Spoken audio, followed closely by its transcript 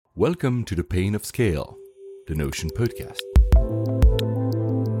Welcome to The Pain of Scale, the Notion podcast.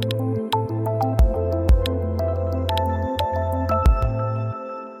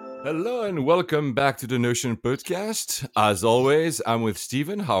 Hello and welcome back to the Notion podcast. As always, I'm with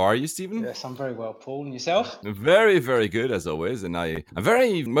Stephen. How are you, Stephen? Yes, I'm very well, Paul. And yourself? Very, very good as always. And I'm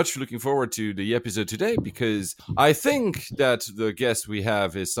very much looking forward to the episode today because I think that the guest we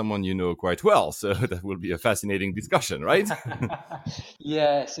have is someone you know quite well. So that will be a fascinating discussion, right?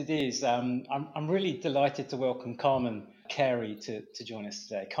 Yes, it is. I'm really delighted to welcome Carmen Carey to join us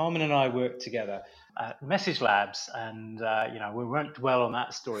today. Carmen and I work together at Message Labs, and we won't dwell on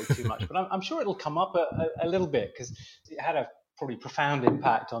that story too much, but I'm sure it'll come up a little bit because it had a probably profound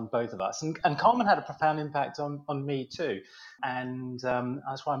impact on both of us, and Carmen had a profound impact on me too, and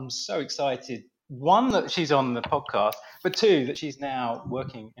that's why I'm so excited. One, that she's on the podcast, but two, that she's now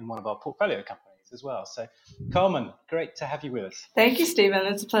working in one of our portfolio companies as well. So, Carmen, great to have you with us. Thank you, Stephen.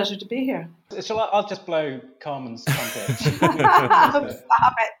 It's a pleasure to be here. I'll just blow Carmen's trumpet. Stop it.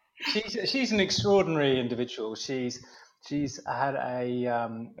 She's an extraordinary individual. She's had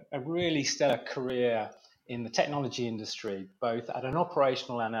a really stellar career in the technology industry, both at an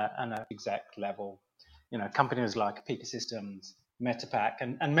operational and an exec level. You know, companies like Apica Systems, Metapack,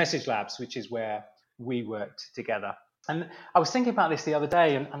 and Message Labs, which is where we worked together. And I was thinking about this the other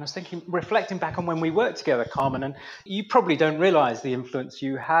day, and I was reflecting back on when we worked together, Carmen, and you probably don't realize the influence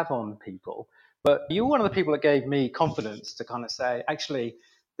you have on people, but you're one of the people that gave me confidence to kind of say, actually,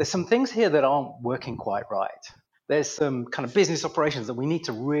 there's some things here that aren't working quite right. There's some kind of business operations that we need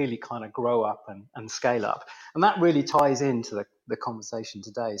to really kind of grow up and scale up. And that really ties into the conversation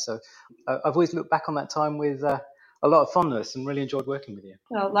today. So I've always looked back on that time with a lot of fondness and really enjoyed working with you.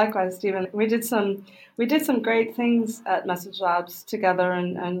 Well, likewise, Stephen. We did some great things at Message Labs together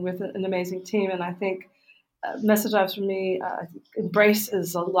and with an amazing team. And I think Message Labs for me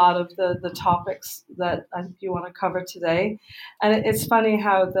embraces a lot of the topics that I think you want to cover today. And it's funny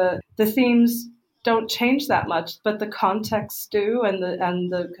how the themes don't change that much, but the contexts do, and the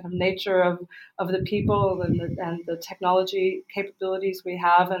kind of nature of the people and the technology capabilities we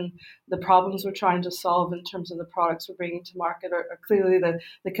have and the problems we're trying to solve in terms of the products we're bringing to market are clearly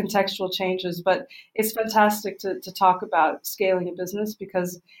the contextual changes. But it's fantastic to talk about scaling a business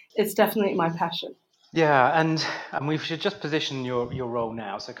because it's definitely my passion. Yeah, and we should just position your role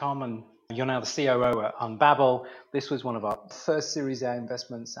now. So, Carmen, you're now the COO at Unbabel. This was one of our first Series A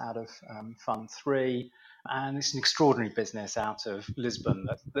investments out of Fund 3. And it's an extraordinary business out of Lisbon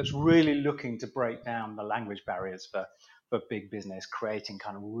that's really looking to break down the language barriers for big business, creating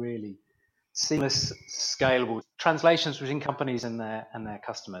kind of really seamless, scalable translations between companies and their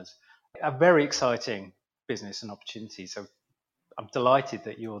customers. A very exciting business and opportunity. So I'm delighted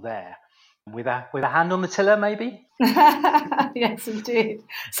that you're there. With a hand on the tiller, maybe? Yes, indeed.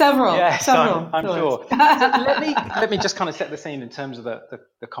 Several. I'm sure. So let me just kind of set the scene in terms of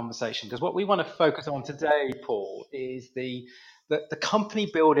the conversation, because what we want to focus on today, Paul, is the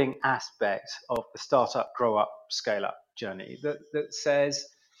company building aspect of the startup, grow up, scale up journey that says,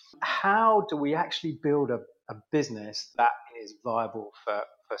 how do we actually build a business that is viable for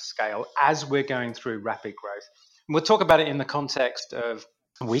scale as we're going through rapid growth? And we'll talk about it in the context of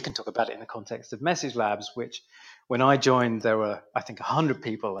Message Labs, which when I joined, there were, I think, 100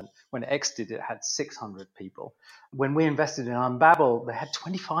 people. And when it exited, it had 600 people. When we invested in Unbabel, they had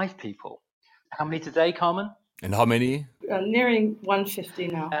 25 people. How many today, Carmen? And how many? Nearing 150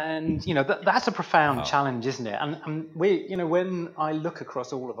 now. And, that's a profound challenge, isn't it? And we, when I look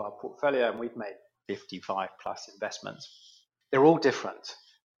across all of our portfolio, and we've made 55 plus investments, they're all different,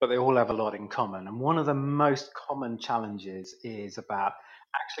 but they all have a lot in common. And one of the most common challenges is about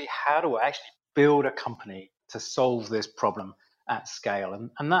actually, how do I actually build a company to solve this problem at scale?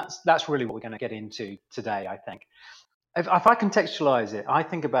 And that's really what we're going to get into today, I think. If I contextualize it, I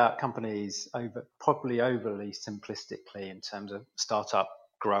think about companies probably overly simplistically in terms of startup,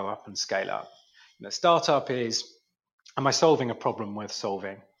 grow up, and scale up. Startup is, am I solving a problem worth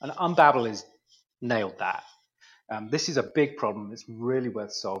solving? And Unbabel has nailed that. This is a big problem. It's really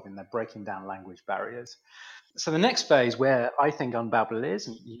worth solving. They're breaking down language barriers. So the next phase where I think Unbabel is,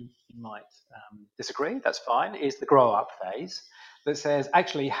 and you might disagree, that's fine, is the grow up phase that says,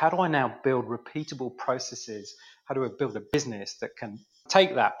 actually, how do I now build repeatable processes? How do I build a business that can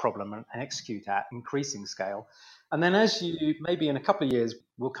take that problem and execute at increasing scale? And then as you, maybe in a couple of years,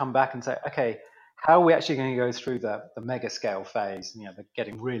 we'll come back and say, okay, how are we actually going to go through the mega scale phase, the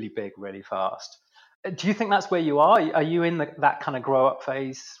getting really big, really fast? Do you think that's where you are? Are you in that kind of grow up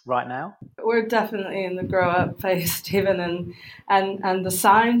phase right now? We're definitely in the grow up phase, Stephen, and the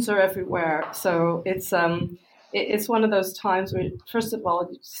signs are everywhere. So it's it's one of those times where, first of all,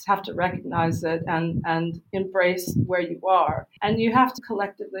 you just have to recognize it and embrace where you are. And you have to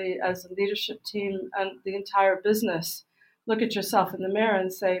collectively, as a leadership team and the entire business, look at yourself in the mirror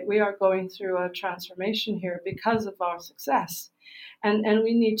and say, we are going through a transformation here because of our success. And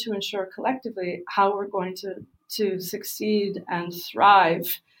we need to ensure collectively how we're going to succeed and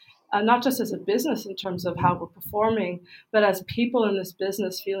thrive, not just as a business in terms of how we're performing, but as people in this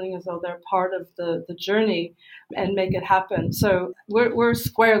business feeling as though they're part of the journey and make it happen. So we're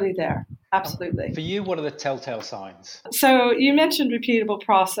squarely there. Absolutely. For you, what are the telltale signs? So you mentioned repeatable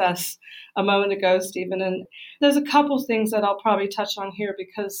process a moment ago, Stephen, and there's a couple of things that I'll probably touch on here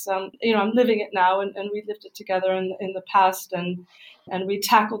because, I'm living it now and we lived it together in the past and we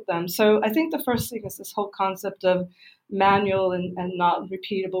tackled them. So I think the first thing is this whole concept of manual and not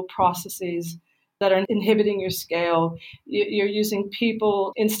repeatable processes that are inhibiting your scale. You're using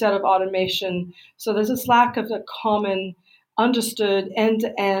people instead of automation. So there's this lack of a common, understood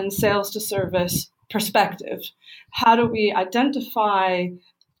end-to-end sales to service perspective. How do we identify,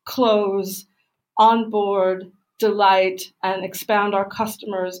 close, onboard, delight, and expand our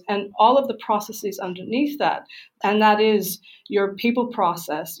customers and all of the processes underneath that? And that is your people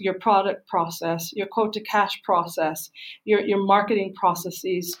process, your product process, your quote to cash process, your marketing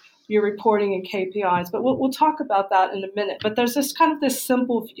processes, your reporting and KPIs. But we'll talk about that in a minute. But there's this kind of this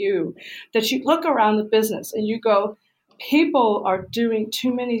simple view that you look around the business and you go, people are doing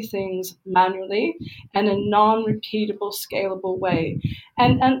too many things manually and in a non-repeatable, scalable way.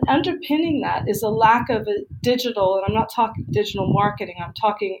 And underpinning that is a lack of a digital, and I'm not talking digital marketing, I'm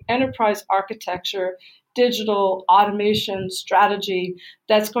talking enterprise architecture, digital automation strategy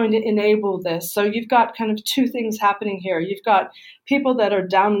that's going to enable this. So you've got kind of two things happening here. You've got people that are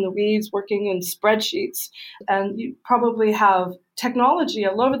down in the weeds working in spreadsheets, and you probably have technology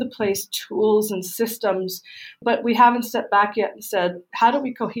all over the place, tools and systems, but we haven't stepped back yet and said, how do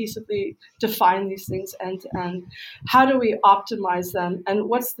we cohesively define these things end to end? How do we optimize them? And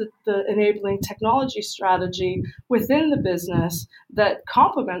what's the enabling technology strategy within the business that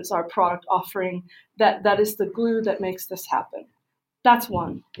complements our product offering that is the glue that makes this happen? That's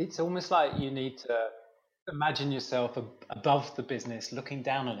one. It's almost like you need to imagine yourself above the business, looking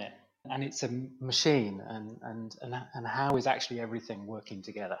down on it. And it's a machine, and how is actually everything working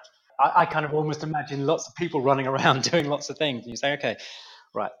together? I kind of almost imagine lots of people running around doing lots of things. And you say, okay,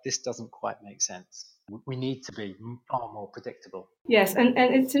 right, this doesn't quite make sense. We need to be far more predictable. Yes, and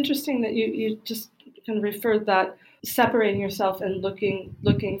it's interesting that you just kind of referred that separating yourself and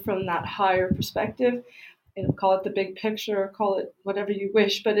looking from that higher perspective. Call it the big picture, call it whatever you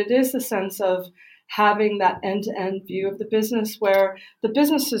wish, but it is the sense of having that end-to-end view of the business where the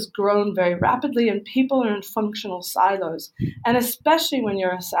business has grown very rapidly and people are in functional silos. And especially when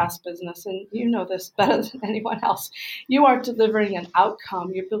you're a SaaS business, and you know this better than anyone else, you are delivering an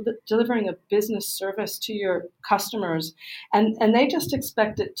outcome, you're delivering a business service to your customers, and they just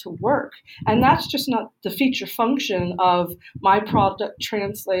expect it to work. And that's just not the feature function of my product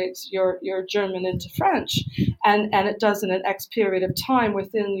translates your German into French, and it does in an X period of time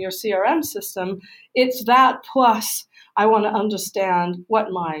within your CRM system. It's that plus I want to understand what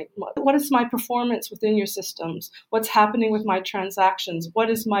is my performance within your systems, what's happening with my transactions, what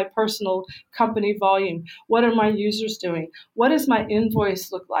is my personal company volume, what are my users doing, what does my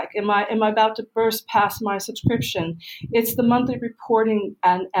invoice look like, am I about to burst past my subscription? It's the monthly reporting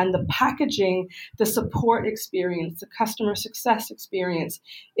and the packaging, the support experience, the customer success experience.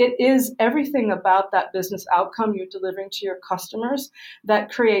 It is everything about that business outcome you're delivering to your customers that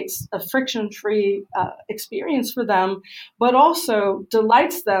creates a friction-free experience for them, but also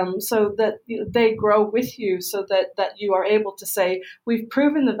delights them so that they grow with you, so that you are able to say, we've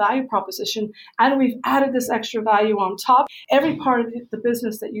proven the value proposition and we've added this extra value on top. Every part of the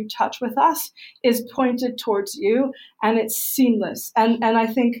business that you touch with us is pointed towards you and it's seamless. And I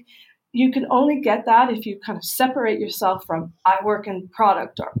think you can only get that if you kind of separate yourself from I work in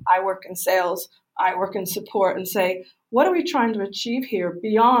product or I work in sales, I work in support, and say, what are we trying to achieve here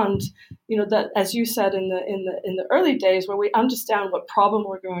beyond, that, as you said in the early days where we understand what problem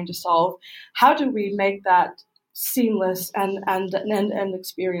we're going to solve, how do we make that seamless and an end-to-end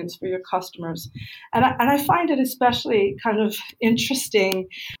experience for your customers? And I find it especially kind of interesting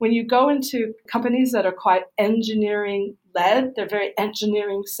when you go into companies that are quite engineering led. They're very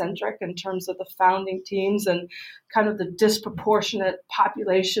engineering centric in terms of the founding teams and kind of the disproportionate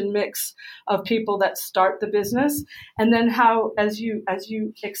population mix of people that start the business. And then how, as you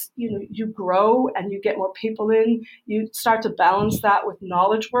grow and you get more people in, you start to balance that with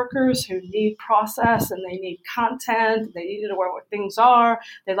knowledge workers who need process and they need content. They need to know where things are.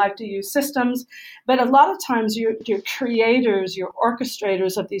 They like to use systems. But a lot of times your creators, your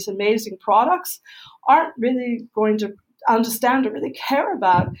orchestrators of these amazing products aren't really going to understand or really care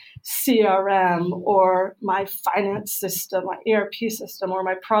about CRM or my finance system, my ERP system, or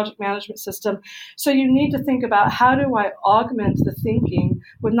my project management system. So you need to think about, how do I augment the thinking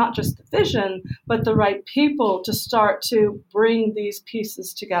with not just the vision, but the right people to start to bring these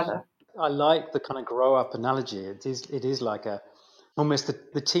pieces together? I like the kind of grow up analogy. It is like almost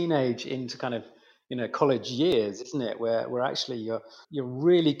the teenage into kind of college years, isn't it? Where actually you're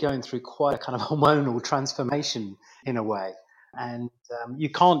really going through quite a kind of hormonal transformation in a way, and you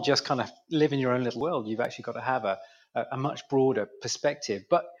can't just kind of live in your own little world. You've actually got to have a much broader perspective.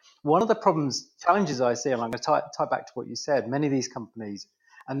 But one of the challenges I see, and I'm going to tie back to what you said, many of these companies,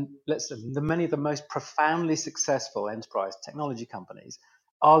 and many of the most profoundly successful enterprise technology companies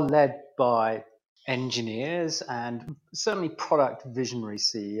are led by engineers and certainly product visionary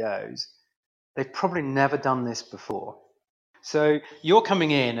CEOs. They've probably never done this before. So you're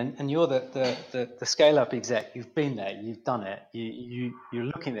coming in and you're the scale-up exec. You've been there, you've done it. You're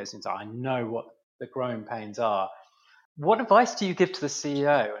looking at this and saying, I know what the growing pains are. What advice do you give to the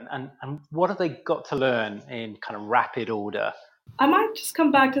CEO, and what have they got to learn in kind of rapid order? I might just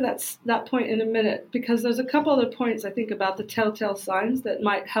come back to that point in a minute, because there's a couple other points I think about the telltale signs that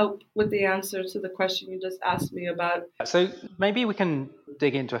might help with the answer to the question you just asked me about. So maybe we can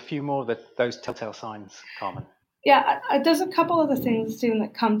dig into a few more of those telltale signs, Carmen. Yeah, there's a couple of the things, Stephen,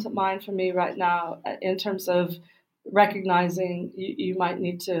 that come to mind for me right now in terms of recognizing you might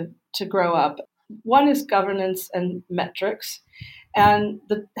need to grow up. One is governance and metrics, and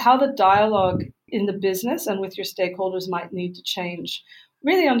how the dialogue in the business and with your stakeholders might need to change.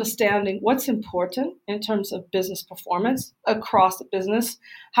 Really understanding what's important in terms of business performance across the business.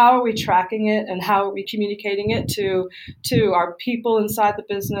 How are we tracking it, and how are we communicating it to our people inside the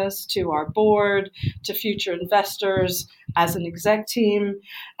business, to our board, to future investors, as an exec team,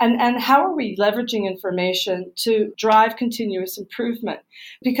 and how are we leveraging information to drive continuous improvement?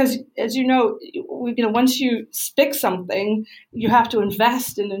 Because as you know, once you pick something, you have to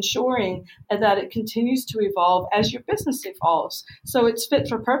invest in ensuring that it continues to evolve as your business evolves. So it's fit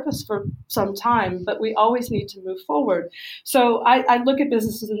for purpose for some time, but we always need to move forward. So I look at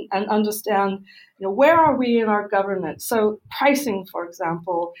businesses and understand, where are we in our governance? So pricing, for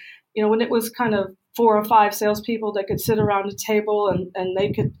example, when it was kind of 4 or 5 salespeople that could sit around a table and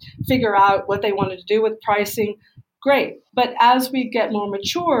they could figure out what they wanted to do with pricing, great. But as we get more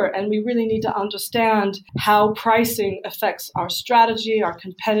mature and we really need to understand how pricing affects our strategy, our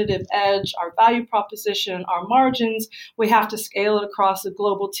competitive edge, our value proposition, our margins, we have to scale it across a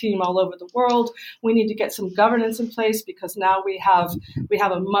global team all over the world. We need to get some governance in place, because now we have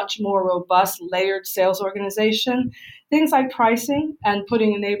a much more robust, layered sales organization. Things like pricing and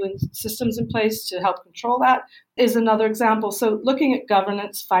putting enabling systems in place to help control that is another example. So looking at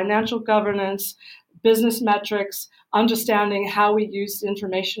governance, financial governance, business metrics, understanding how we use the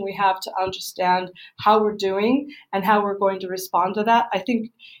information we have to understand how we're doing and how we're going to respond to that. I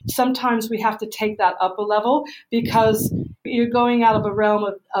think sometimes we have to take that up a level, because you're going out of a realm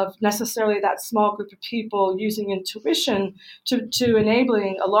of necessarily that small group of people using intuition to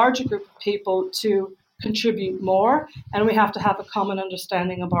enabling a larger group of people to contribute more, and we have to have a common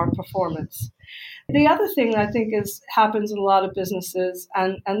understanding of our performance. The other thing I think happens in a lot of businesses,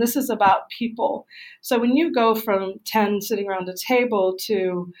 and this is about people. So when you go from 10 sitting around a table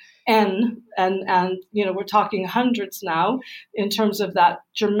to N, and we're talking hundreds now in terms of that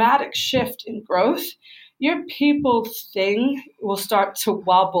dramatic shift in growth, your people thing will start to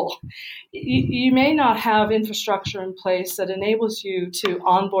wobble. You may not have infrastructure in place that enables you to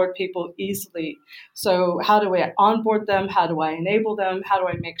onboard people easily. So how do I onboard them? How do I enable them? How do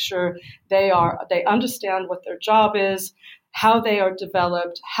I make sure they understand what their job is, how they are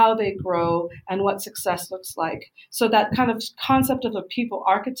developed, how they grow, and what success looks like? So that kind of concept of a people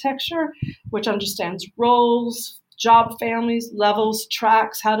architecture, which understands roles, job families, levels,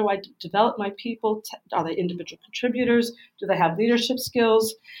 tracks. How do I develop my people? Are they individual contributors? Do they have leadership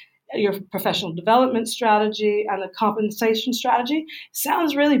skills? your professional development strategy and the compensation strategy.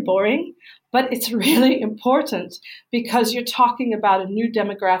 Sounds really boring, but it's really important because you're talking about a new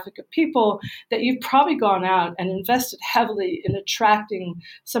demographic of people that you've probably gone out and invested heavily in attracting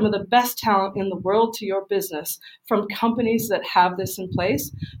some of the best talent in the world to your business from companies that have this in place.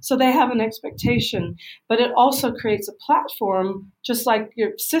 So they have an expectation, but it also creates a platform, just like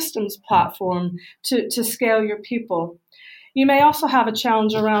your systems platform, to scale your people. You may also have a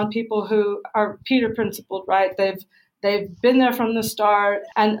challenge around people who are Peter principled, right? They've been there from the start,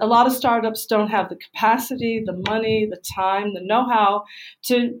 and a lot of startups don't have the capacity, the money, the time, the know-how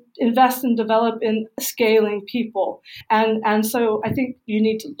to invest and develop in scaling people. And so I think you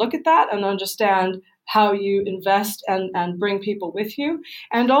need to look at that and understand how you invest and bring people with you.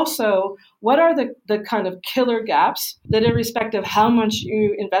 And also, what are the kind of killer gaps that, irrespective of how much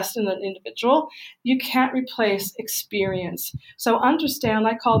you invest in an individual, you can't replace experience. So understand,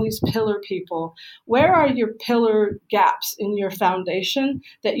 I call these pillar people. Where are your pillar gaps in your foundation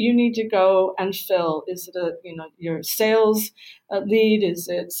that you need to go and fill? Is it your sales lead? Is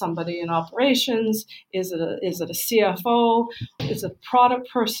it somebody in operations? Is it a CFO? Is it a product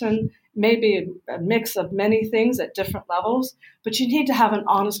person? Maybe a mix of many things at different levels, but you need to have an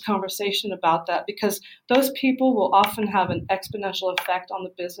honest conversation about that, because those people will often have an exponential effect on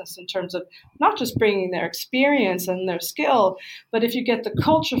the business in terms of not just bringing their experience and their skill, but if you get the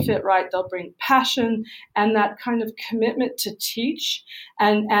culture fit right, they'll bring passion and that kind of commitment to teach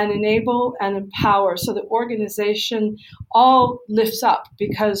and enable and empower, so the organization all lifts up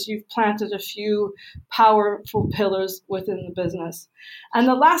because you've planted a few powerful pillars within the business. And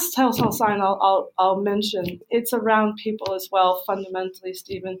the last telltale sign I'll mention, it's around people as well, fundamentally,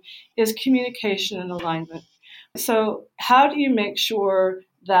 Stephen, is communication and alignment. So how do you make sure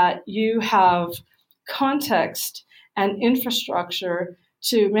that you have context and infrastructure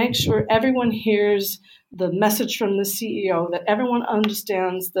to make sure everyone hears the message from the CEO, that everyone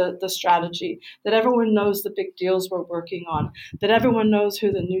understands the strategy, that everyone knows the big deals we're working on, that everyone knows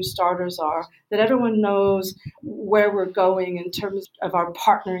who the new starters are, that everyone knows where we're going in terms of our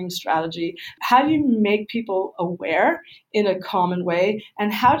partnering strategy? How do you make people aware in a common way,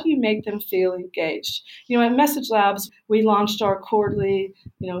 and how do you make them feel engaged? At Message Labs, we launched our quarterly,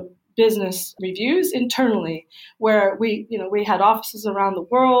 business reviews internally, where we had offices around the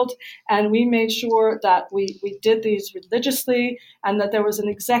world, and we made sure that we did these religiously, and that there was an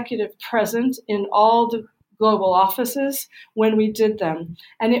executive present in all the global offices when we did them.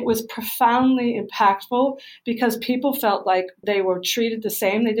 And it was profoundly impactful because people felt like they were treated the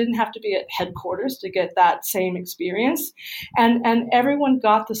same. They didn't have to be at headquarters to get that same experience. And everyone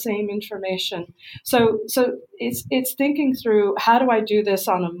got the same information. So it's thinking through, how do I do this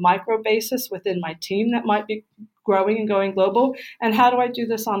on a micro basis within my team that might be growing and going global, and how do I do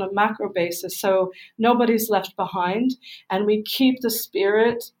this on a macro basis so nobody's left behind and we keep the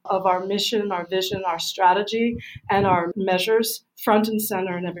spirit of our mission, our vision, our strategy, and our measures front and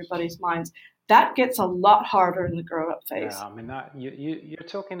center in everybody's minds? That gets a lot harder in the grow-up phase. Yeah, I mean, you're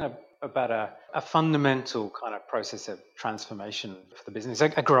talking about a fundamental kind of process of transformation for the business,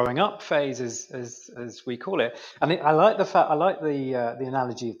 a growing up phase, as we call it. And I like the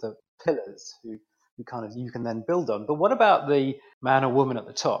analogy of the pillars who kind of you can then build on. But what about the man or woman at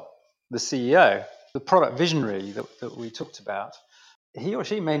the top, the CEO, the product visionary that we talked about? He or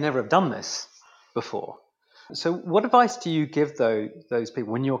she may never have done this before. So what advice do you give those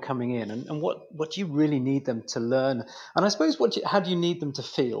people when you're coming in, and what do you really need them to learn? And I suppose how do you need them to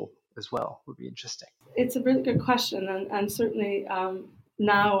feel as well would be interesting. It's a really good question, and certainly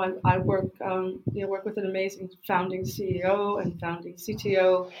now I work with an amazing founding CEO and founding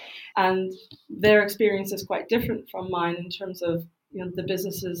CTO, and their experience is quite different from mine in terms of the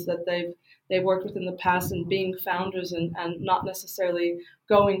businesses that they've worked with in the past, and being founders and not necessarily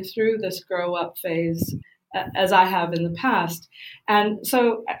going through this grow up phase as I have in the past. And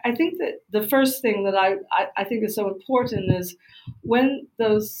so I think that the first thing that I think is so important is when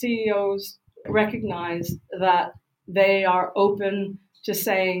those CEOs recognize that they are open to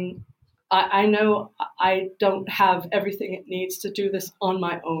saying, I know I don't have everything it needs to do this on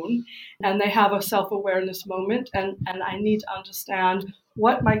my own, and they have a self-awareness moment, and I need to understand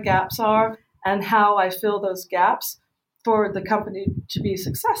what my gaps are and how I fill those gaps for the company to be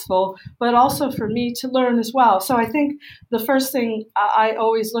successful, but also for me to learn as well. So I think the first thing I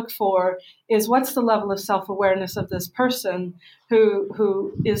always look for is what's the level of self-awareness of this person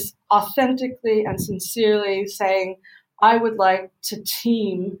who is authentically and sincerely saying, I would like to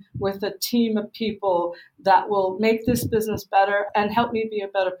team with a team of people that will make this business better and help me be a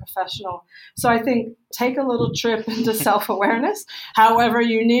better professional. So I think take a little trip into self-awareness, however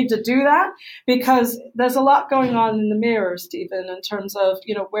you need to do that, because there's a lot going on in the mirror, Stephen, in terms of,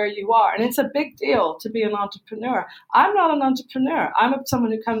 where you are. And it's a big deal to be an entrepreneur. I'm not an entrepreneur. I'm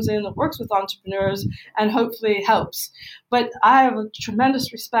someone who comes in and works with entrepreneurs and hopefully helps. But I have a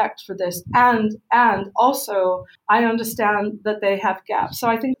tremendous respect for this. And also I understand that they have gaps. So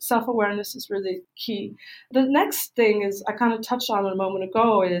I think self-awareness is really key. The next thing is, I kind of touched on it a moment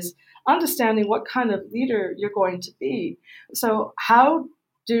ago, is understanding what kind of leader you're going to be. So how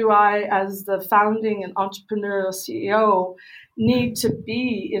do I, as the founding and entrepreneurial CEO, need to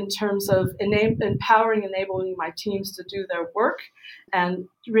be in terms of empowering, enabling my teams to do their work and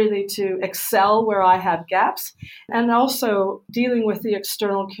really to excel where I have gaps, and also dealing with the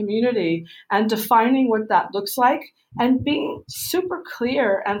external community and defining what that looks like and being super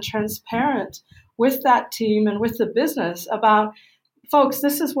clear and transparent with that team and with the business about, folks,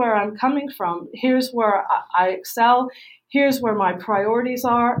 this is where I'm coming from. Here's where I excel. Here's where my priorities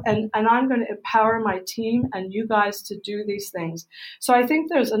are. And I'm going to empower my team and you guys to do these things. So I think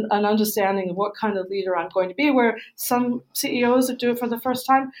there's an understanding of what kind of leader I'm going to be, where some CEOs that do it for the first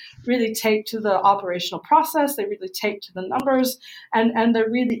time really take to the operational process. They really take to the numbers and they're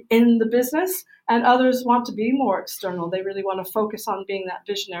really in the business. And others want to be more external. They really want to focus on being that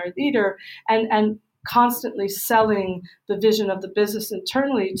visionary leader and constantly selling the vision of the business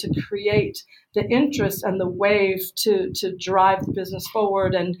internally to create the interest and the wave to drive the business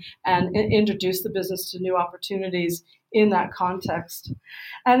forward and introduce the business to new opportunities in that context.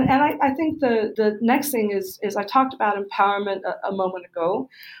 And I think the next thing is I talked about empowerment a moment ago,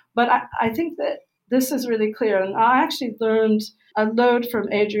 but I think that this is really clear. And I actually learned a load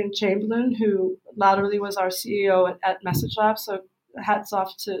from Adrian Chamberlain, who laterally was our CEO at Message Lab. So hats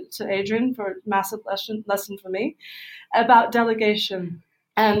off to Adrian for a massive lesson for me about delegation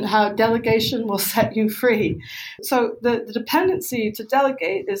and how delegation will set you free. So the dependency to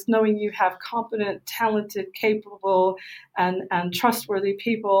delegate is knowing you have competent, talented, capable, and trustworthy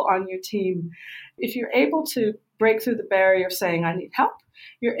people on your team. If you're able to break through the barrier of saying, I need help,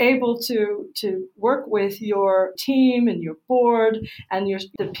 you're able to work with your team and your board and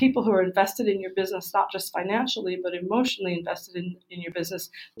the people who are invested in your business, not just financially, but emotionally invested in your business,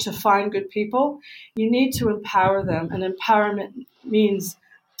 to find good people. You need to empower them. And empowerment means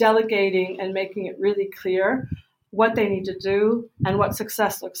delegating and making it really clear what they need to do and what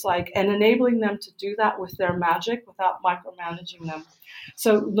success looks like, and enabling them to do that with their magic without micromanaging them.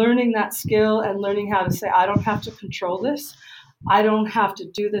 So learning that skill and learning how to say, I don't have to control this. I don't have to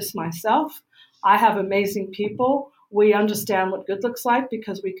do this myself. I have amazing people. We understand what good looks like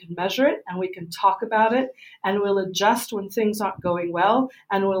because we can measure it and we can talk about it, and we'll adjust when things aren't going well,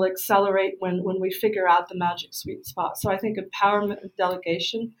 and we'll accelerate when we figure out the magic sweet spot. So I think empowerment and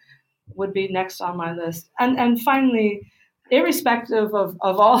delegation would be next on my list. And finally, irrespective of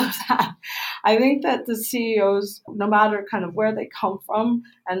all of that, I think that the CEOs, no matter kind of where they come from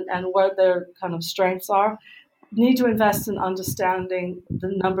and where their kind of strengths are, need to invest in understanding the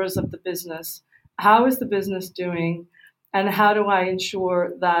numbers of the business. How is the business doing? And how do I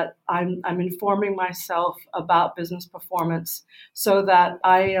ensure that I'm informing myself about business performance so that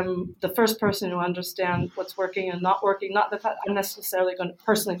I am the first person who understands what's working and not working? Not that I'm necessarily going to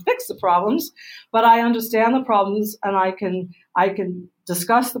personally fix the problems, but I understand the problems and I can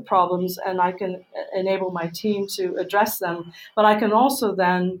discuss the problems and I can enable my team to address them. But I can also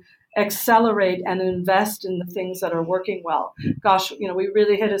then accelerate and invest in the things that are working well. Gosh, we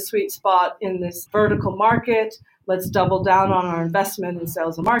really hit a sweet spot in this vertical market. Let's double down on our investment in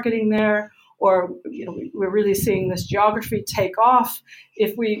sales and marketing there. Or, we're really seeing this geography take off.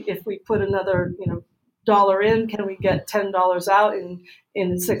 If we put another, dollar in, can we get $10 out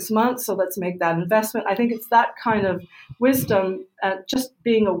in 6 months? So let's make that investment. I think it's that kind of wisdom, just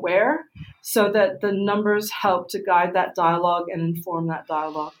being aware so that the numbers help to guide that dialogue and inform that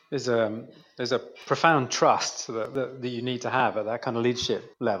dialogue. There's a profound trust that you need to have at that kind of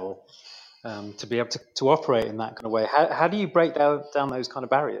leadership level to be able to operate in that kind of way. How do you break down those kind of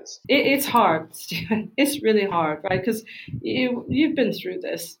barriers? It's hard, Stephen. It's really hard, right? Because you've been through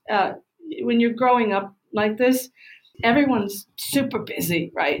this. When you're growing up like this, everyone's super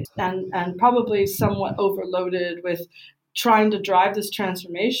busy, right? And probably somewhat overloaded with trying to drive this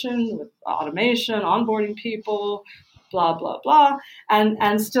transformation with automation, onboarding people, blah, blah, blah,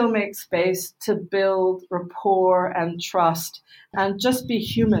 and still make space to build rapport and trust and just be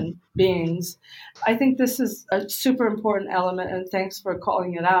human beings. I think this is a super important element, and thanks for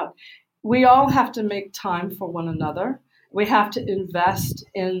calling it out. We all have to make time for one another. We have to invest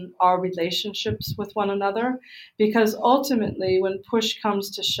in our relationships with one another, because ultimately, when push comes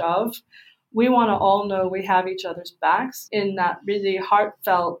to shove, we want to all know we have each other's backs in that really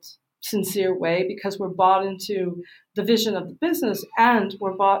heartfelt, sincere way, because we're bought into the vision of the business and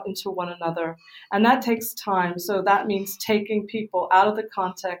we're bought into one another. And that takes time. So that means taking people out of the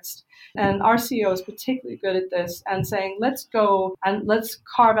context. And our CEO is particularly good at this, and saying, let's go and let's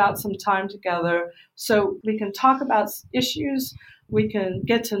carve out some time together so we can talk about issues, we can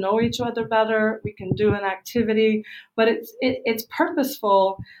get to know each other better, we can do an activity, but it's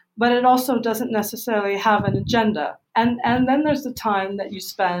purposeful, but it also doesn't necessarily have an agenda. And then there's the time that you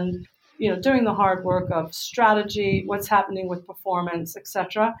spend, doing the hard work of strategy, what's happening with performance,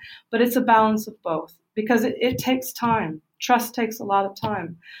 etc. But it's a balance of both, because it takes time. Trust takes a lot of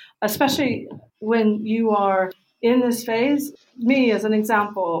time, especially when you are in this phase. Me, as an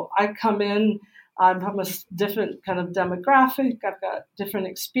example, I come in, I'm from a different kind of demographic, I've got different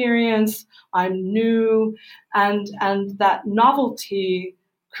experience, I'm new, and that novelty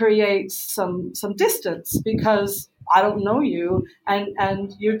creates some distance, because I don't know you,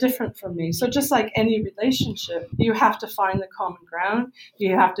 and you're different from me. So just like any relationship, you have to find the common ground,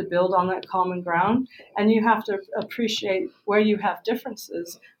 you have to build on that common ground, and you have to appreciate where you have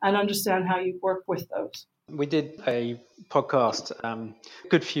differences and understand how you work with those. We did a podcast a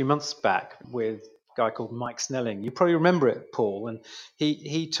good few months back with a guy called Mike Snelling. You probably remember it, Paul. And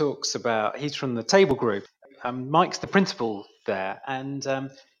he talks about, he's from the Table Group. Mike's the principal there. And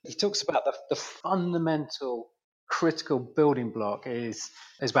he talks about the fundamental critical building block is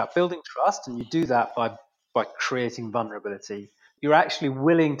about building trust. And you do that by creating vulnerability. You're actually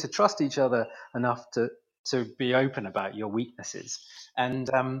willing to trust each other enough to be open about your weaknesses. And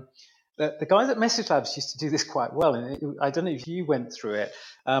the guys at Message Labs used to do this quite well, and I don't know if you went through it.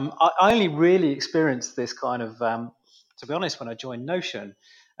 I only really experienced this kind of, to be honest, when I joined Notion,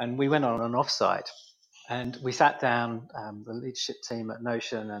 and we went on an offsite, and we sat down, the leadership team at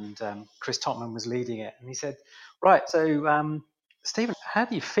Notion, and Chris Topman was leading it, and he said, "Right, so Stephen, how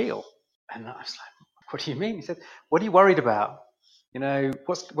do you feel?" And I was like, "What do you mean?" He said, "What are you worried about?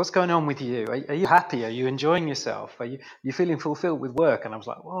 What's going on with you? Are you happy? Are you enjoying yourself? Are you feeling fulfilled with work?" And I was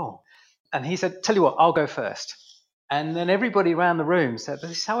like, "Whoa." And he said, "Tell you what, I'll go first." And then everybody around the room said,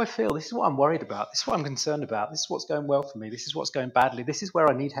 "This is how I feel. This is what I'm worried about. This is what I'm concerned about. This is what's going well for me. This is what's going badly. This is where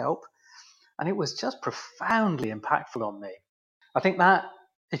I need help." And it was just profoundly impactful on me. I think that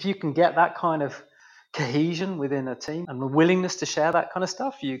if you can get that kind of cohesion within a team and the willingness to share that kind of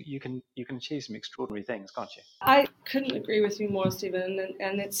stuff, you can achieve some extraordinary things, can't you? I couldn't agree with you more, Stephen.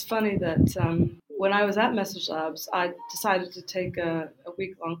 And it's funny that when I was at Message Labs, I decided to take a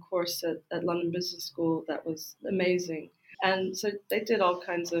week-long course at London Business School that was amazing. And so they did all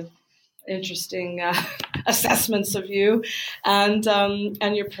kinds of interesting assessments of you and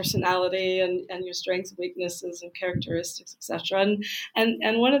your personality and your strengths and weaknesses and characteristics, etc.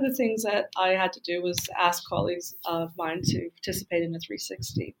 And one of the things that I had to do was ask colleagues of mine to participate in a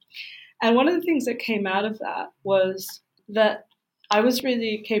 360. And one of the things that came out of that was that I was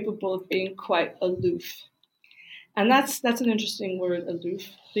really capable of being quite aloof. And that's an interesting word, aloof,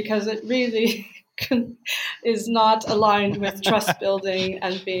 because it really is not aligned with trust building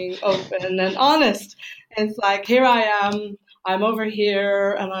and being open and honest. It's like, here I am, I'm over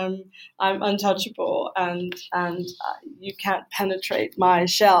here, and I'm untouchable, and you can't penetrate my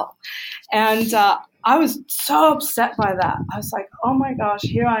shell. And I was so upset by that. I was like, oh my gosh,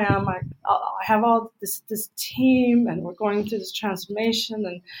 here I am. I have all this team, and we're going through this transformation,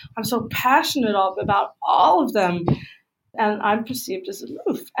 and I'm so passionate about all of them, and I'm perceived as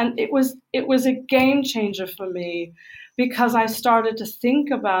aloof. And it was a game changer for me, because I started to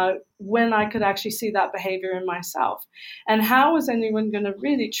think about when I could actually see that behavior in myself. And how was anyone going to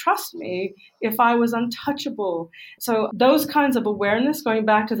really trust me if I was untouchable? So those kinds of awareness, going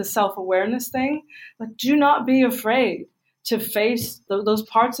back to the self-awareness thing, but do not be afraid to face those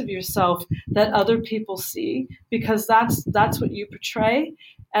parts of yourself that other people see, because that's what you portray,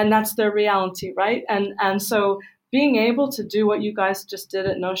 and that's their reality, right? And so being able to do what you guys just did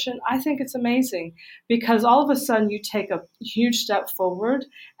at Notion, I think it's amazing, because all of a sudden you take a huge step forward,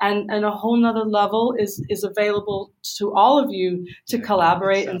 and a whole nother level is available to all of you to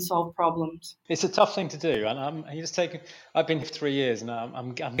collaborate and solve problems. It's a tough thing to do, and I've been here for 3 years, and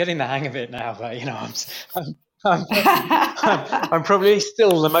I'm getting the hang of it now. But I'm probably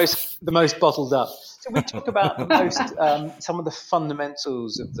still the most bottled up. So we talk about some of the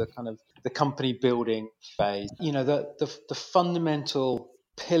fundamentals of the kind of the company building phase. The fundamental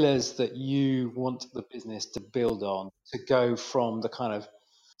pillars that you want the business to build on, to go from the kind of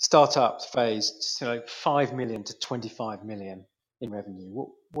startup phase, 5 million to 25 million in revenue.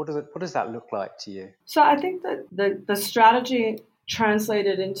 What does that look like to you? So I think that the strategy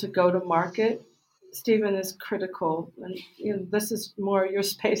translated into go-to-market, Stephen, is critical. And this is more your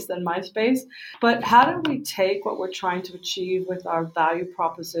space than my space. But how do we take what we're trying to achieve with our value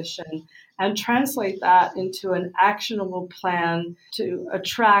proposition and translate that into an actionable plan to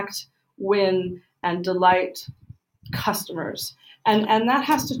attract, win, and delight customers? And that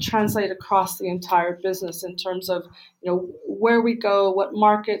has to translate across the entire business in terms of where we go, what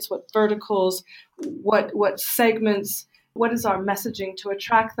markets, what verticals, what segments, what is our messaging to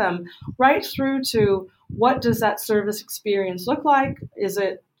attract them, right through to what does that service experience look like? Is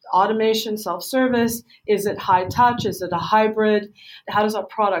it automation, self-service? Is it high touch? Is it a hybrid? How does our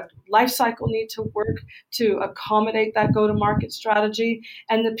product lifecycle need to work to accommodate that go-to-market strategy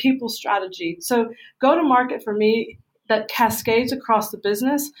and the people strategy? So go-to-market for me, that cascades across the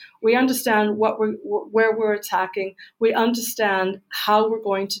business. We understand where we're attacking. We understand how we're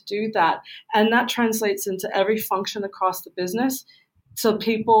going to do that. And that translates into every function across the business. So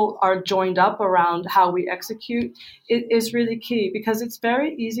people are joined up around how we execute. It is really key because it's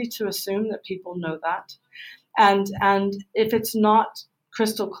very easy to assume that people know that. And if it's not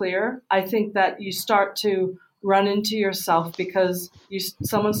crystal clear, I think that you start to run into yourself because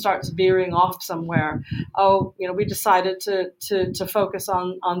someone starts veering off somewhere. Oh, we decided to focus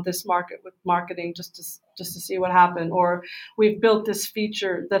on this market with marketing just to see what happened, or we've built this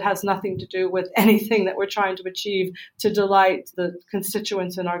feature that has nothing to do with anything that we're trying to achieve to delight the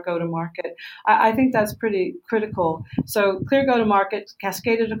constituents in our go-to-market. I think that's pretty critical. So clear go-to-market,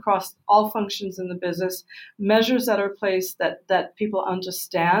 cascaded across all functions in the business, measures that are placed that people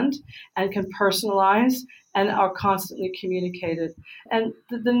understand and can personalize and are constantly communicated. And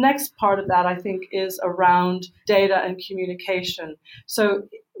the next part of that, I think, is around data and communication. So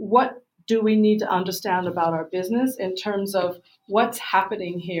what do we need to understand about our business in terms of what's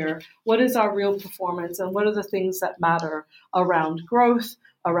happening here? What is our real performance? And what are the things that matter around growth,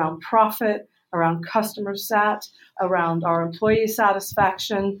 around profit, around customer sat, around our employee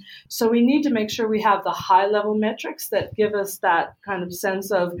satisfaction? So we need to make sure we have the high-level metrics that give us that kind of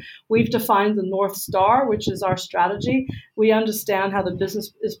sense of we've defined the North Star, which is our strategy. We understand how the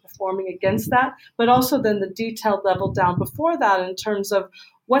business is performing against that, but also then the detailed level down before that in terms of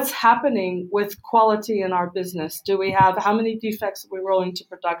what's happening with quality in our business. Do we have, how many defects are we rolling to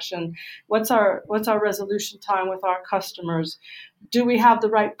production? What's our resolution time with our customers? Do we have the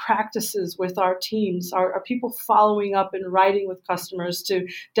right practices with our teams? Are people following up and writing with customers to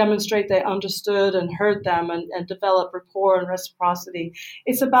demonstrate they understood and heard them and develop rapport and reciprocity?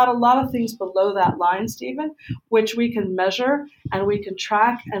 It's about a lot of things below that line, Stephen, which we can measure and we can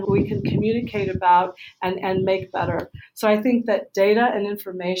track and we can communicate about and make better. So I think that data and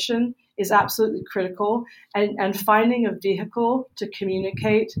information is absolutely critical, and finding a vehicle to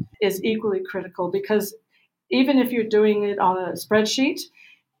communicate is equally critical, because even if you're doing it on a spreadsheet,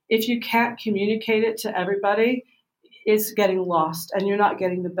 if you can't communicate it to everybody, it's getting lost and you're not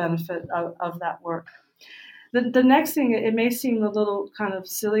getting the benefit of that work. The next thing, it may seem a little kind of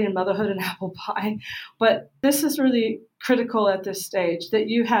silly in motherhood and apple pie, but this is really critical at this stage, that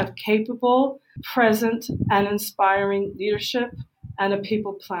you have capable, present, and inspiring leadership and a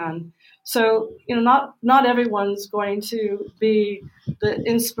people plan. So, not everyone's going to be the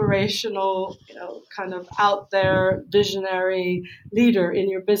inspirational, kind of out there visionary leader in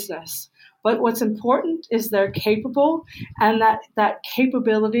your business. But what's important is they're capable, and that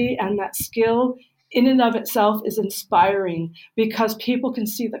capability and that skill in and of itself is inspiring, because people can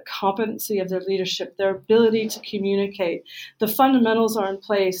see the competency of their leadership, their ability to communicate. The fundamentals are in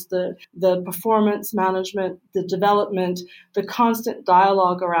place, the performance management, the development, the constant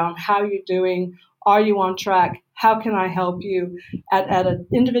dialogue around how you're doing, are you on track, how can I help you, at an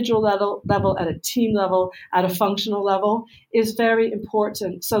individual level, at a team level, at a functional level, is very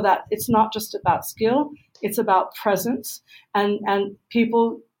important, so that it's not just about skill, it's about presence, and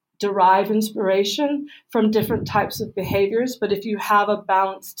people derive inspiration from different types of behaviors. But if you have a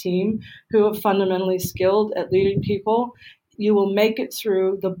balanced team who are fundamentally skilled at leading people, you will make it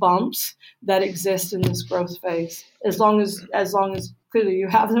through the bumps that exist in this growth phase, as long as clearly you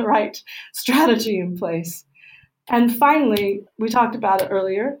have the right strategy in place. And finally, we talked about it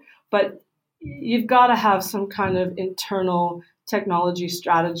earlier, but you've got to have some kind of internal technology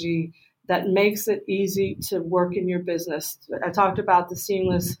strategy that makes it easy to work in your business. I talked about the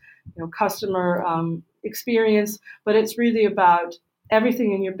seamless, customer experience, but it's really about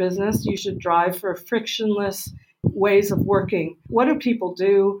everything in your business. You should drive for frictionless ways of working. What do people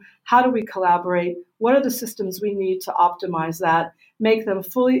do? How do we collaborate? What are the systems we need to optimize that? make them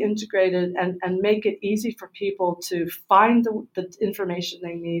fully integrated and make it easy for people to find the information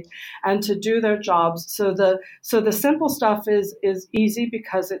they need and to do their jobs. So the simple stuff is easy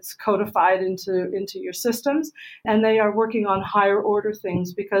because it's codified into your systems, and they are working on higher order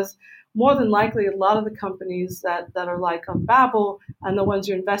things because more than likely, a lot of the companies that are like on Babbel and the ones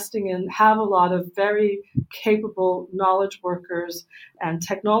you're investing in have a lot of very capable knowledge workers and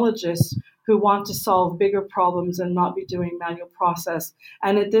technologists who want to solve bigger problems and not be doing manual process.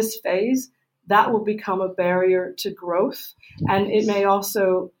 And at this phase, that will become a barrier to growth. And it may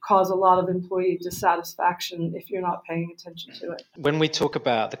also cause a lot of employee dissatisfaction if you're not paying attention to it. When we talk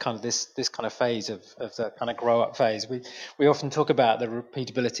about the kind of this kind of phase of the kind of grow up phase, we often talk about the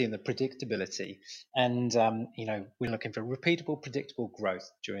repeatability and the predictability. And, we're looking for repeatable, predictable growth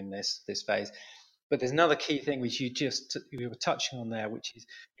during this phase. But there's another key thing which you were touching on there, which is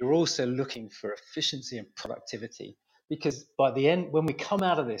you're also looking for efficiency and productivity. Because by the end, when we come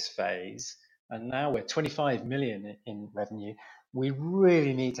out of this phase, and now we're 25 million in revenue, we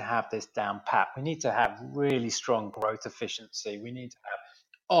really need to have this down pat. We need to have really strong growth efficiency. We need to have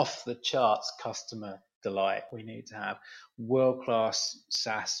off the charts customer delight. We need to have world-class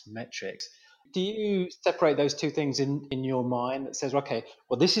SaaS metrics. Do you separate those two things in your mind that says, okay,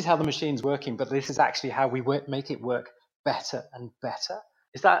 well, this is how the machine's working, but this is actually how we make it work better and better?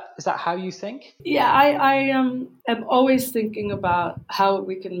 Is that how you think? Yeah, I am always thinking about how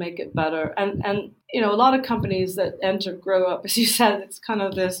we can make it better. And a lot of companies that enter grow up, as you said, it's kind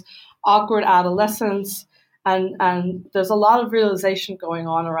of this awkward adolescence. And there's a lot of realization going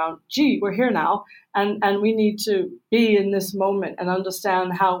on around, gee, we're here now. And we need to be in this moment and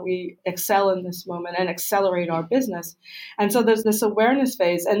understand how we excel in this moment and accelerate our business. And so there's this awareness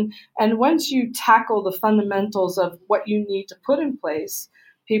phase. And once you tackle the fundamentals of what you need to put in place,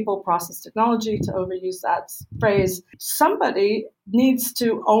 people, process, technology, to overuse that phrase, somebody needs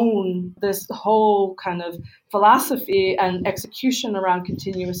to own this whole kind of philosophy and execution around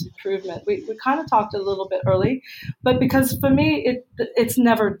continuous improvement. We kind of talked a little bit early, but because for me, it's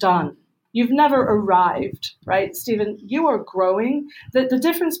never done. You've never arrived, right? Stephen, you are growing. The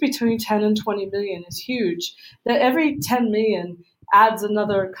difference between 10 and 20 million is huge. That every 10 million adds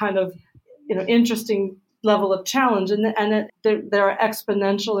another kind of, interesting level of challenge. And there are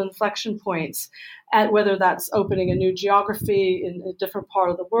exponential inflection points at whether that's opening a new geography in a different part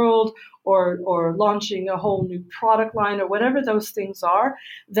of the world or launching a whole new product line or whatever those things are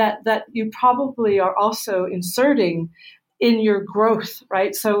that you probably are also inserting in your growth,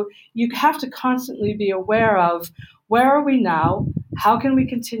 right? So you have to constantly be aware of where are we now? How can we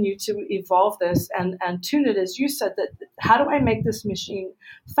continue to evolve this and tune it, as you said, that how do I make this machine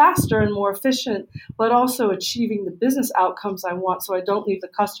faster and more efficient, but also achieving the business outcomes I want so I don't leave the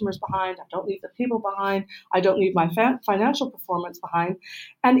customers behind, I don't leave the people behind, I don't leave my financial performance behind.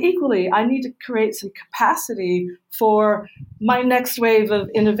 And equally, I need to create some capacity for my next wave of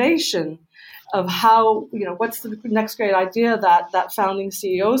innovation, of how, what's the next great idea that founding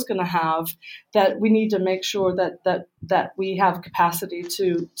CEO is going to have that we need to make sure that we have capacity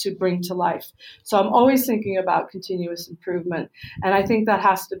to bring to life. So I'm always thinking about continuous improvement. And I think that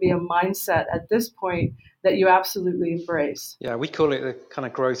has to be a mindset at this point that you absolutely embrace. Yeah, we call it the kind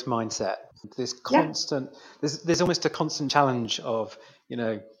of growth mindset. This constant, there's almost a constant challenge of,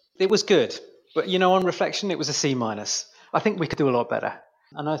 it was good, but, on reflection, it was a C-. I think we could do a lot better.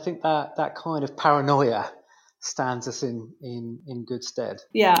 And I think that kind of paranoia stands us in good stead.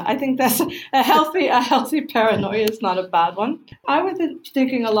 Yeah, I think that's a healthy paranoia is not a bad one. I was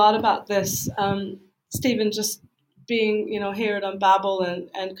thinking a lot about this, Stephen, just being, here at Babbel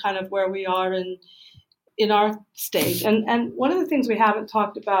and kind of where we are in our stage. And one of the things we haven't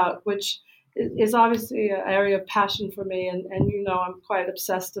talked about, which is obviously an area of passion for me, and I'm quite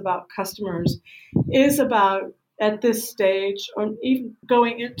obsessed about customers, is about at this stage, or even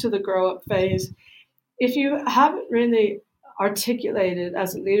going into the grow-up phase, if you haven't really articulated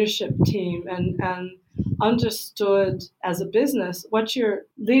as a leadership team and understood as a business what your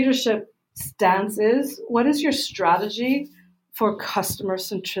leadership stance is, what is your strategy for customer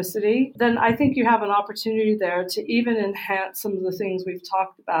centricity, then I think you have an opportunity there to even enhance some of the things we've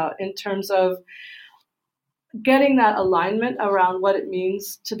talked about in terms of getting that alignment around what it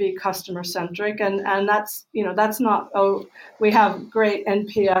means to be customer centric. And that's, that's not, we have great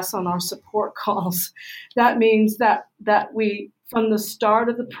NPS on our support calls. That means that we, from the start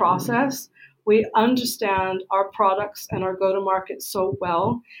of the process, we understand our products and our go-to-market so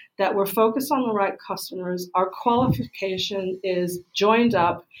well that we're focused on the right customers. Our qualification is joined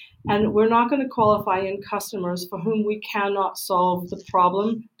up, and we're not going to qualify in customers for whom we cannot solve the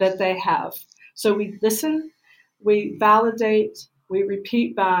problem that they have. So we listen, we validate, we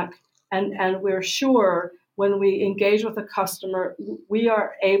repeat back, and we're sure when we engage with a customer, we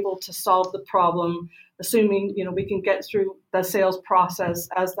are able to solve the problem, assuming we can get through the sales process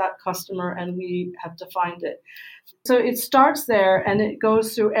as that customer and we have defined it. So it starts there and it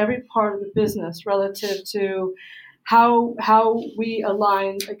goes through every part of the business relative to how we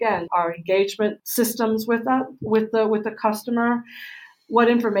align, again, our engagement systems with the customer, what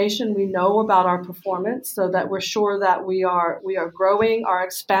information we know about our performance so that we're sure that we are growing, our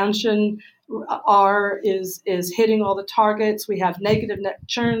expansion is hitting all the targets. We have negative net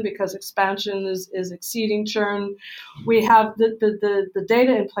churn because expansion is exceeding churn. We have the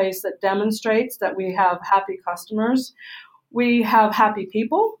data in place that demonstrates that we have happy customers. We have happy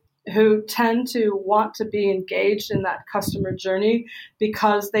people who tend to want to be engaged in that customer journey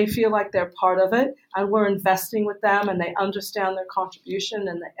because they feel like they're part of it, and we're investing with them and they understand their contribution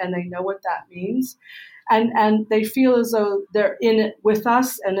and they know what that means. And they feel as though they're in it with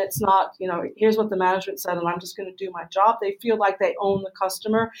us, and it's not, here's what the management said and I'm just going to do my job. They feel like they own the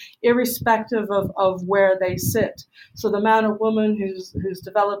customer, irrespective of where they sit. So the man or woman who's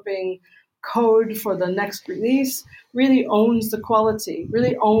developing code for the next release really owns the quality,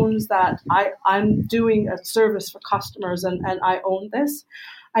 really owns that I'm doing a service for customers and I own this.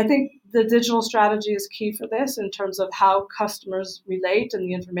 I think the digital strategy is key for this in terms of how customers relate and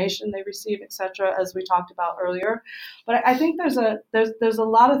the information they receive, et cetera, as we talked about earlier. But I think there's a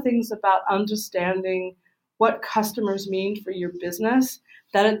lot of things about understanding what customers mean for your business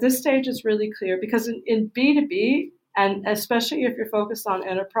that at this stage is really clear, because in B2B, and especially if you're focused on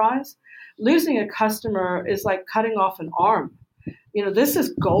enterprise, losing a customer is like cutting off an arm. This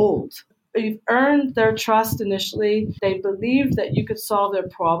is gold. You've earned their trust initially. They believed that you could solve their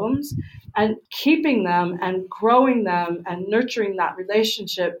problems, and keeping them and growing them and nurturing that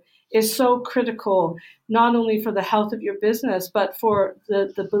relationship is so critical, not only for the health of your business, but for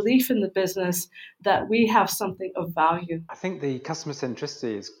the belief in the business that we have something of value. I think the customer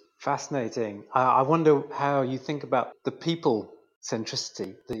centricity is fascinating. I wonder how you think about the people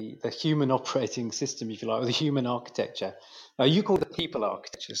centricity, the human operating system, if you like, or the human architecture. You call it the people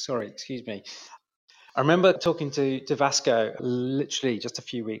architecture, sorry, excuse me. I remember talking to Vasco literally just a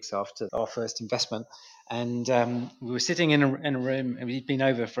few weeks after our first investment, and we were sitting in a room, and we'd been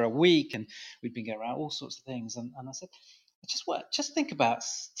over for a week, and we'd been going around all sorts of things, and I said, just think about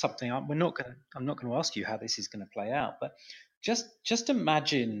something. I'm not going to ask you how this is going to play out, but just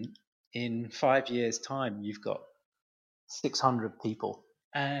imagine in 5 years' time you've got 600 people.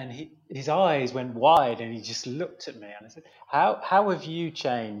 And his eyes went wide and he just looked at me and I said, how have you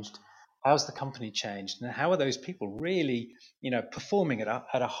changed? How's the company changed? And how are those people really, performing at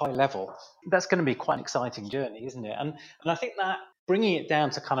a high level? That's going to be quite an exciting journey, isn't it? And I think that bringing it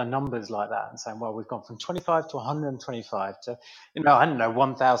down to kind of numbers like that and saying, well, we've gone from 25 to 125 to,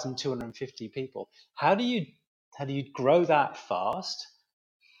 1,250 people. How do you grow that fast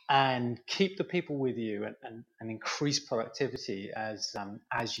and keep the people with you and increase productivity as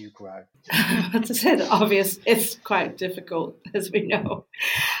you grow? That's obvious. It's quite difficult, as we know.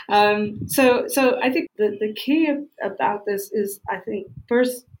 So I think the key about this is, I think,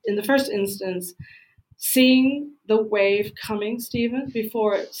 in the first instance, seeing the wave coming, Stephen,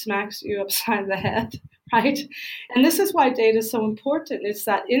 before it smacks you upside the head, right? And this is why data is so important. It's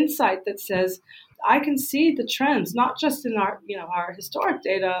that insight that says, I can see the trends, not just in our historic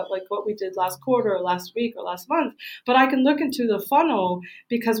data, like what we did last quarter or last week or last month, but I can look into the funnel,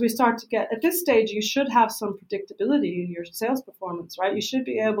 because we start to get, at this stage, you should have some predictability in your sales performance, right? You should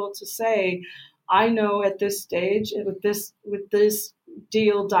be able to say, I know at this stage with this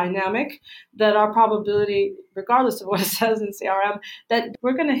deal dynamic that our probability, regardless of what it says in CRM, that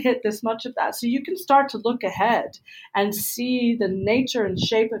we're going to hit this much of that. So you can start to look ahead and see the nature and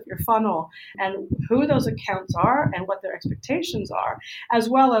shape of your funnel and who those accounts are and what their expectations are, as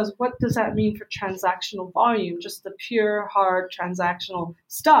well as what does that mean for transactional volume, just the pure, hard transactional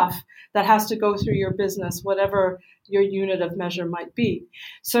stuff that has to go through your business, whatever your unit of measure might be.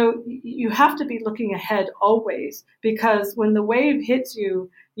 So you have to be looking ahead always, because when the wave hits you,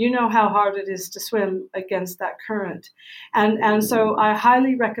 you know how hard it is to swim against that current. And so I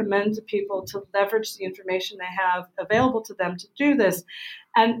highly recommend to people to leverage the information they have available to them to do this.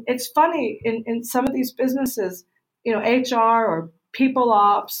 And it's funny, in some of these businesses, HR or people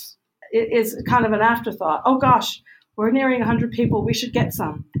ops is kind of an afterthought. Oh gosh, we're nearing 100 people, we should get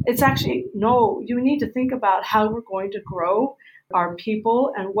some. It's actually, no, you need to think about how we're going to grow our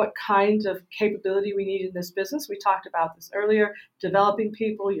people and what kind of capability we need in this business. We talked about this earlier, developing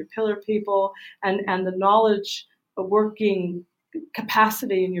people, your pillar people, and the knowledge working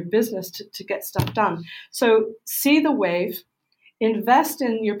capacity in your business to get stuff done. So see the wave, invest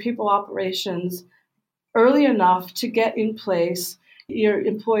in your people operations early enough to get in place your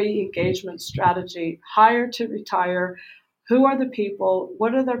employee engagement strategy, hire to retire. Who are the people?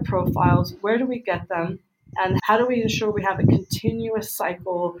 What are their profiles? Where do we get them? And how do we ensure we have a continuous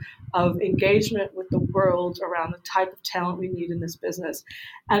cycle of engagement with the world around the type of talent we need in this business,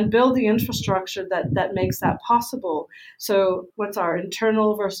 and build the infrastructure that makes that possible? So what's our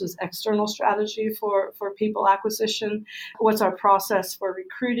internal versus external strategy for people acquisition? What's our process for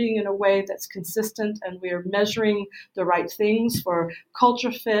recruiting in a way that's consistent and we are measuring the right things for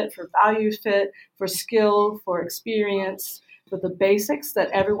culture fit, for value fit, for skill, for experience, for the basics that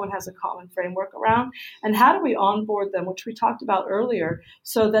everyone has a common framework around? And how do we onboard them, which we talked about earlier,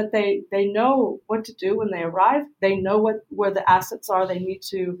 so that they know what to do when they arrive, they know where the assets are they need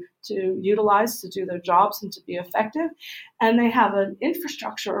to utilize to do their jobs and to be effective, and they have an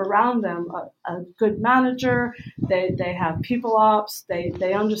infrastructure around them, a good manager, they have people ops,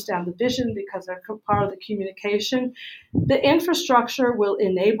 they understand the vision because they're part of the communication. The infrastructure will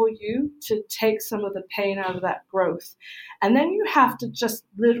enable you to take some of the pain out of that growth. And then you have to just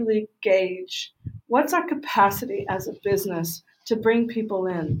literally gauge what's our capacity as a business to bring people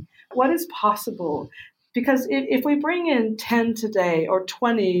in? What is possible? Because if we bring in 10 today or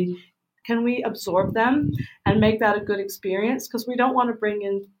 20, can we absorb them and make that a good experience? Because we don't want to bring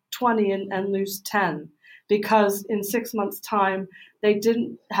in 20 and lose 10 because in 6 months' time, they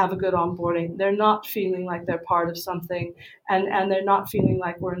didn't have a good onboarding. They're not feeling like they're part of something, and they're not feeling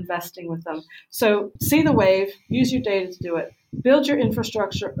like we're investing with them. So see the wave, use your data to do it. Build your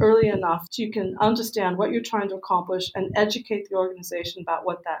infrastructure early enough so you can understand what you're trying to accomplish and educate the organization about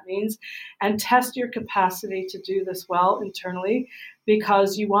what that means, and test your capacity to do this well internally,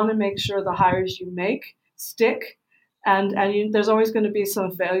 because you want to make sure the hires you make stick. And there's always going to be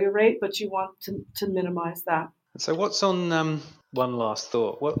some failure rate, but you want to minimize that. So what's on, one last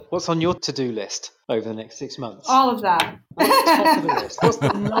thought, what's on your to-do list over the next 6 months? All of that. What's top of the list? What's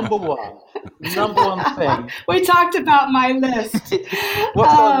the number one thing? We talked about my list.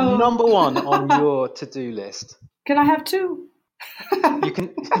 What's the number one on your to-do list? Can I have two? You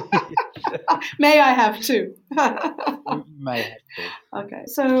can. May I have two? You may have two. Okay.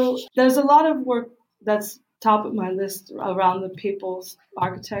 So there's a lot of work that's top of my list around the people's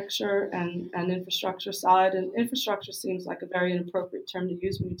architecture and infrastructure side. And infrastructure seems like a very inappropriate term to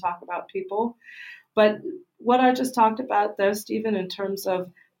use when you talk about people. But what I just talked about there, Stephen, in terms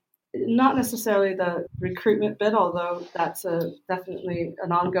of not necessarily the recruitment bit, although that's definitely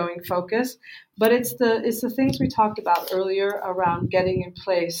an ongoing focus, but it's the things we talked about earlier around getting in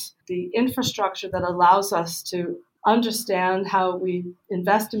place the infrastructure that allows us to understand how we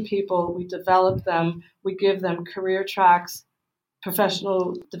invest in people, we develop them, we give them career tracks,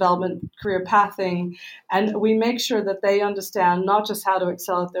 professional development, career pathing, and we make sure that they understand not just how to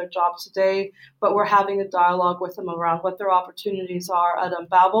excel at their job today, but we're having a dialogue with them around what their opportunities are at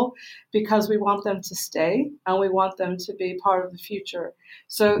Unbabel, because we want them to stay and we want them to be part of the future.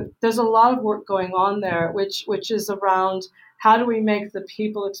 So there's a lot of work going on there, which is around how do we make the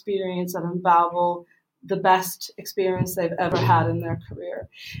people experience at Unbabel the best experience they've ever had in their career.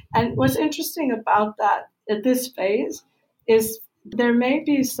 And what's interesting about that at this phase is there may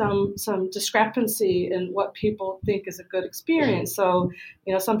be some discrepancy in what people think is a good experience. So,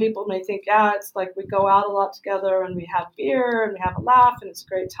 some people may think, it's like we go out a lot together and we have beer and we have a laugh and it's a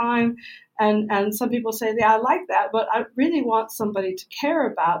great time. And some people say, I like that, but I really want somebody to care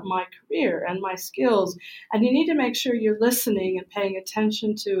about my career and my skills. And you need to make sure you're listening and paying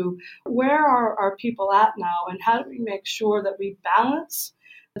attention to where are people at now, and how do we make sure that we balance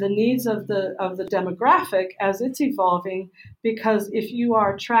the needs of the demographic as it's evolving. Because if you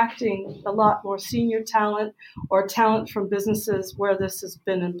are attracting a lot more senior talent or talent from businesses where this has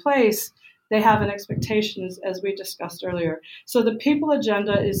been in place, they have an expectation, as we discussed earlier. So the people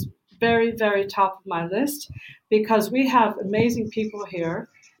agenda is very, very top of my list, because we have amazing people here.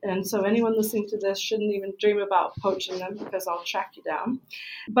 And so anyone listening to this shouldn't even dream about poaching them, because I'll track you down.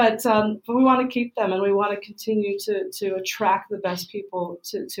 But we want to keep them, and we want to continue to attract the best people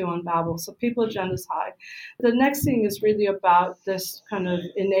to Unbabel. So people agenda is high. The next thing is really about this kind of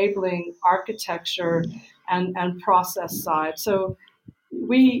enabling architecture and process side. So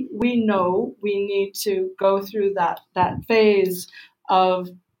we know we need to go through that phase of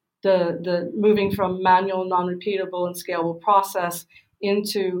the moving from manual, non-repeatable, and scalable process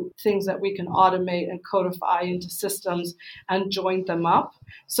into things that we can automate and codify into systems and join them up.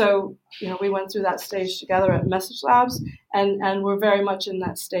 So, we went through that stage together at Message Labs, and we're very much in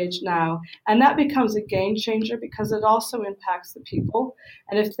that stage now. And that becomes a game changer because it also impacts the people.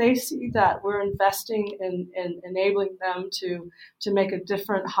 And if they see that we're investing in enabling them to make a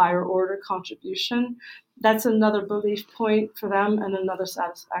different higher order contribution, that's another belief point for them and another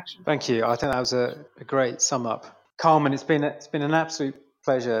satisfaction. Thank you. I think that was a great sum up. Carmen, it's been an absolute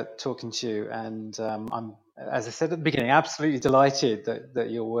pleasure talking to you, and I'm, as I said at the beginning, absolutely delighted that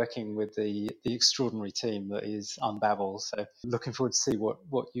you're working with the extraordinary team that is Unbabel. So looking forward to see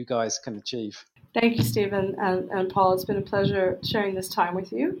what you guys can achieve. Thank you, Stephen and Paul. It's been a pleasure sharing this time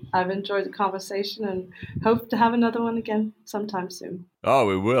with you. I've enjoyed the conversation and hope to have another one again sometime soon. Oh,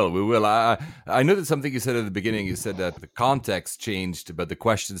 we will. I noticed something you said at the beginning. You said that the context changed, but the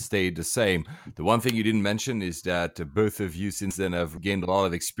question stayed the same. The one thing you didn't mention is that both of you since then have gained a lot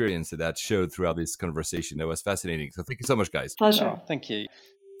of experience that showed throughout this conversation. That was fascinating. So thank you so much, guys. Pleasure. Oh, thank you.